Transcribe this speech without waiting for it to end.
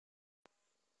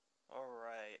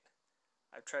Alright.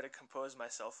 I've tried to compose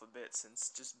myself a bit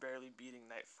since just barely beating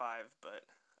night 5, but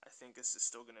I think this is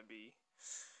still going to be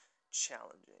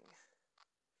challenging.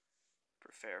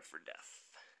 Prepare for death.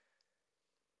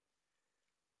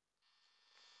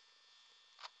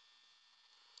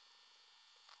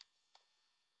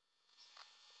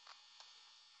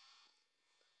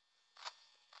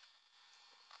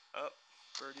 Oh,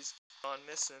 birdie's gone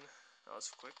missing. That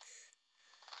was quick.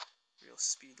 Real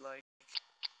speed like.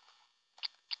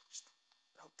 Just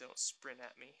hope they don't sprint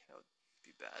at me. That would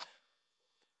be bad.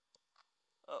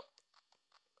 Oh.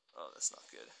 Oh, that's not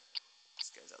good. This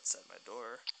guy's outside my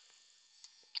door.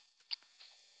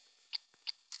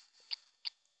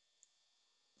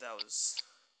 That was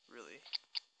really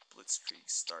blitzkrieg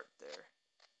start there.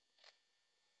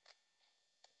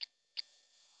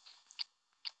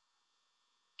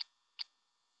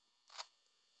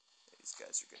 These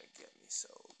guys are gonna get me so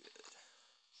good.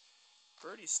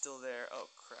 Birdie's still there. Oh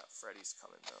crap, Freddy's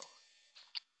coming though.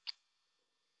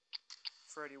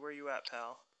 Freddy, where you at,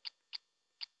 pal?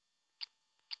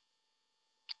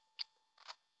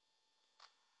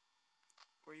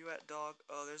 Where you at, dog?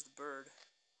 Oh, there's the bird.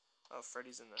 Oh,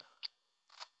 Freddy's in the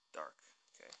dark.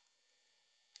 Okay.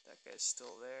 That guy's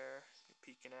still there. You're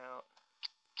peeking out.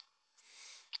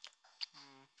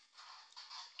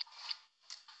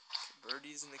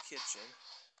 Birdie's in the kitchen.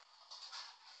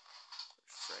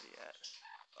 Where's Freddy at?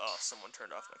 Oh, someone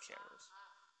turned off my cameras.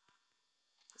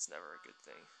 That's never a good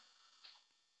thing.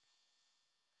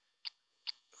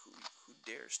 Who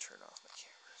dares turn off my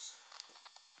cameras?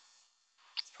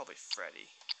 It's probably Freddy.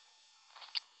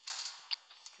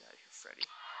 Get out of here, Freddy.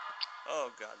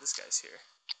 Oh god, this guy's here.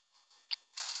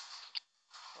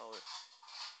 Oh.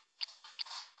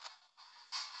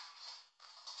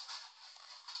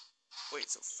 Wait,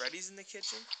 so Freddy's in the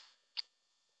kitchen?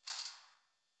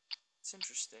 It's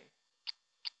interesting.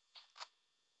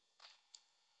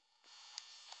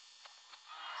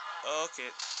 Okay.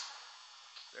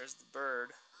 There's the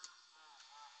bird.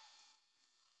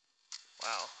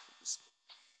 Wow. This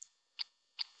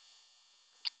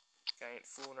guy ain't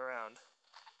fooling around.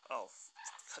 Oh,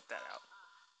 cut that out.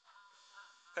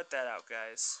 Cut that out,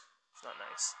 guys. It's not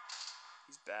nice.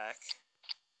 He's back.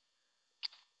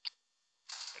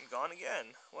 And gone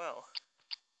again. Well.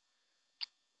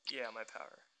 Yeah, my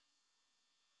power.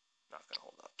 Not gonna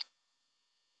hold up.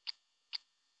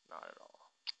 Not at all.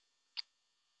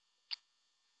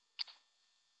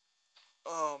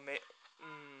 Oh,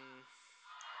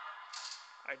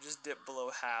 I just dipped below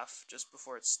half just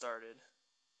before it started.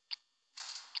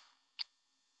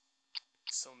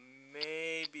 So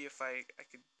maybe if I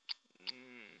could... I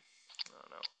don't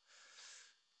know.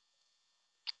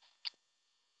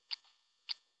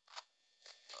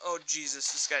 Oh,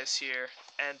 Jesus, this guy's here.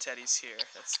 And Teddy's here.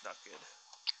 That's not good.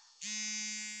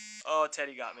 Oh,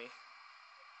 Teddy got me.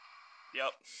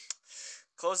 Yep.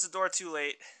 Closed the door too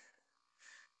late.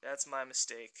 That's my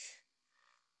mistake.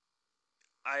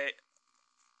 I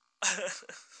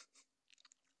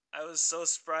was so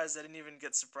surprised I didn't even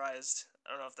get surprised.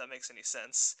 I don't know if that makes any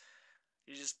sense.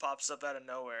 He just pops up out of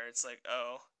nowhere. It's like,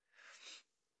 oh.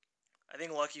 I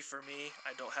think lucky for me,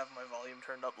 I don't have my volume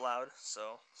turned up loud,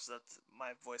 so that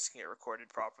my voice can get recorded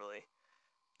properly.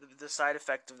 The side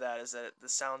effect of that is that the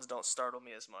sounds don't startle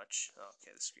me as much. Oh,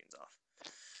 okay, the screen's off.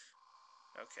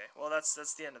 Okay, well that's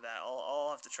the end of that.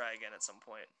 I'll have to try again at some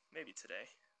point. Maybe today.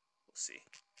 We'll see.